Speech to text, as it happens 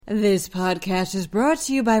This podcast is brought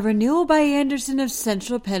to you by Renewal by Andersen of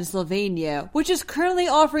Central Pennsylvania, which is currently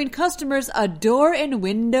offering customers a door and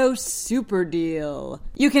window super deal.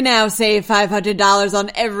 You can now save $500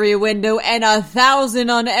 on every window and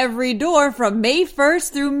 $1,000 on every door from May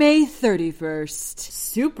 1st through May 31st.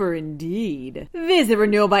 Super indeed. Visit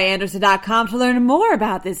renewalbyandersen.com to learn more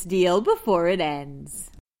about this deal before it ends.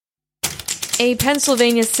 A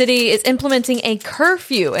Pennsylvania city is implementing a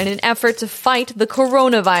curfew in an effort to fight the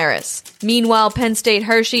coronavirus. Meanwhile, Penn State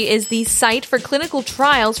Hershey is the site for clinical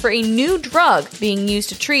trials for a new drug being used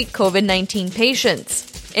to treat COVID-19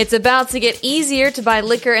 patients. It's about to get easier to buy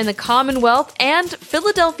liquor in the Commonwealth, and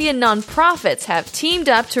Philadelphia nonprofits have teamed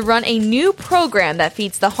up to run a new program that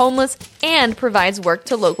feeds the homeless and provides work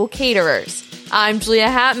to local caterers. I'm Julia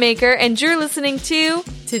Hatmaker, and you're listening to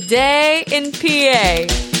Today in PA.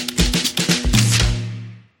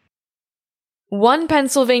 One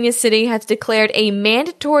Pennsylvania city has declared a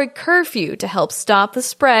mandatory curfew to help stop the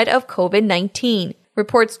spread of COVID-19,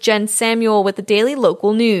 reports Jen Samuel with the Daily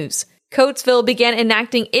Local News. Coatesville began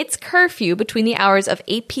enacting its curfew between the hours of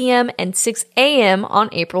 8 p.m. and 6 a.m. on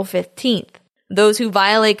April 15th. Those who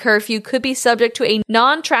violate curfew could be subject to a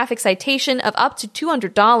non-traffic citation of up to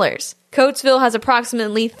 $200. Coatesville has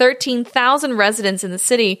approximately 13,000 residents in the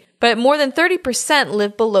city, but more than 30%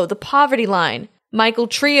 live below the poverty line. Michael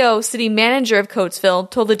Trio, city manager of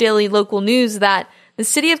Coatesville, told the Daily Local News that the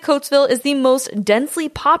city of Coatesville is the most densely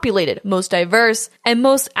populated, most diverse, and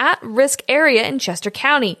most at-risk area in Chester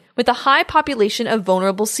County, with a high population of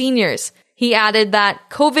vulnerable seniors. He added that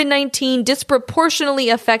COVID-19 disproportionately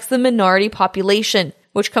affects the minority population,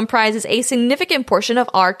 which comprises a significant portion of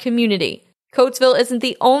our community. Coatesville isn't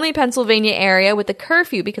the only Pennsylvania area with a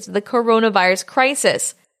curfew because of the coronavirus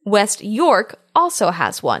crisis. West York also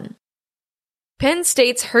has one. Penn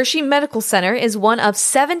State's Hershey Medical Center is one of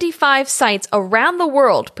 75 sites around the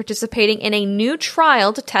world participating in a new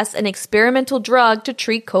trial to test an experimental drug to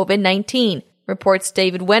treat COVID-19, reports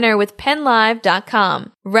David Wenner with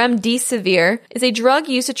PennLive.com. Remdesivir is a drug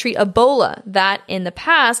used to treat Ebola that, in the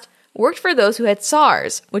past, worked for those who had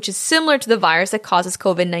SARS, which is similar to the virus that causes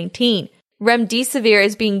COVID-19. Remdesivir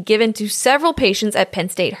is being given to several patients at Penn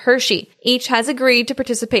State Hershey. Each has agreed to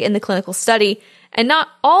participate in the clinical study, and not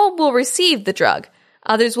all will receive the drug.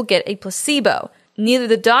 Others will get a placebo. Neither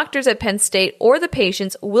the doctors at Penn State or the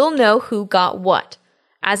patients will know who got what.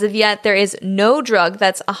 As of yet, there is no drug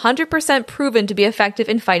that's 100% proven to be effective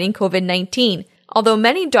in fighting COVID-19, although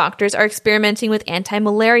many doctors are experimenting with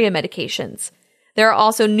anti-malaria medications. There are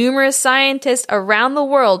also numerous scientists around the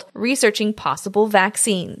world researching possible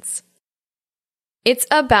vaccines. It's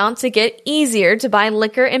about to get easier to buy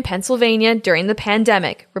liquor in Pennsylvania during the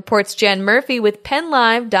pandemic, reports Jan Murphy with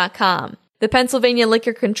PennLive.com. The Pennsylvania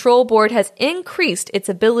Liquor Control Board has increased its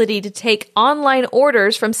ability to take online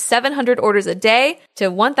orders from 700 orders a day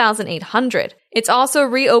to 1,800. It's also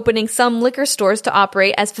reopening some liquor stores to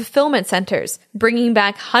operate as fulfillment centers, bringing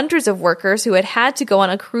back hundreds of workers who had to go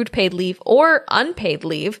on accrued paid leave or unpaid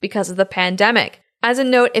leave because of the pandemic. As a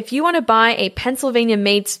note, if you want to buy a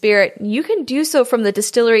Pennsylvania-made spirit, you can do so from the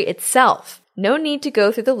distillery itself. No need to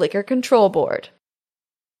go through the Liquor Control Board.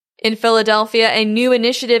 In Philadelphia, a new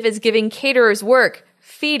initiative is giving caterers work,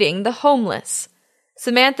 feeding the homeless.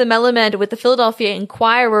 Samantha Melamed with the Philadelphia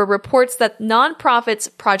Inquirer reports that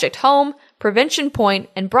nonprofits Project Home, Prevention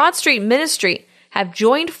Point, and Broad Street Ministry have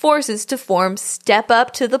joined forces to form Step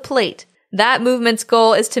Up to the Plate. That movement's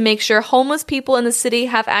goal is to make sure homeless people in the city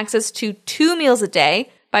have access to 2 meals a day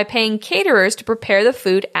by paying caterers to prepare the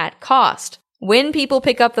food at cost. When people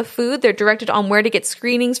pick up the food, they're directed on where to get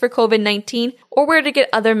screenings for COVID-19 or where to get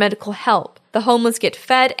other medical help. The homeless get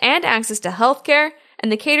fed and access to healthcare, and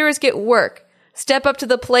the caterers get work. Step Up to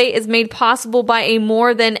the Plate is made possible by a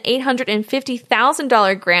more than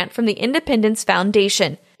 $850,000 grant from the Independence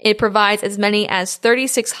Foundation. It provides as many as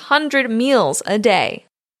 3,600 meals a day.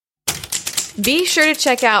 Be sure to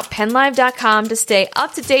check out PennLive.com to stay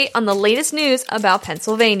up to date on the latest news about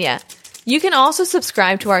Pennsylvania. You can also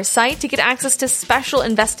subscribe to our site to get access to special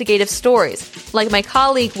investigative stories, like my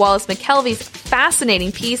colleague Wallace McKelvey's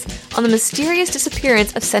fascinating piece on the mysterious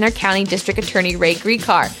disappearance of Center County District Attorney Ray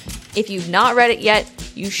Gricar. If you've not read it yet,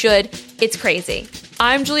 you should. It's crazy.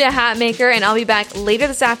 I'm Julia Hatmaker, and I'll be back later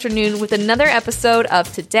this afternoon with another episode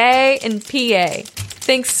of Today in PA.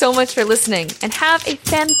 Thanks so much for listening, and have a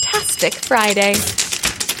fantastic Friday.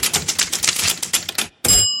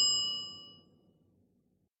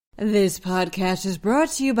 This podcast is brought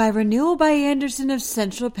to you by Renewal by Andersen of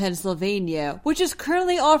Central Pennsylvania, which is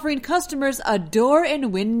currently offering customers a door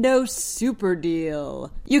and window super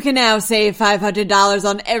deal. You can now save $500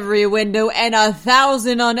 on every window and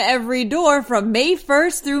 $1,000 on every door from May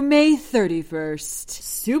 1st through May 31st.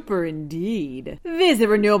 Super indeed. Visit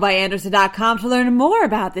renewalbyandersen.com to learn more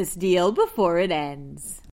about this deal before it ends.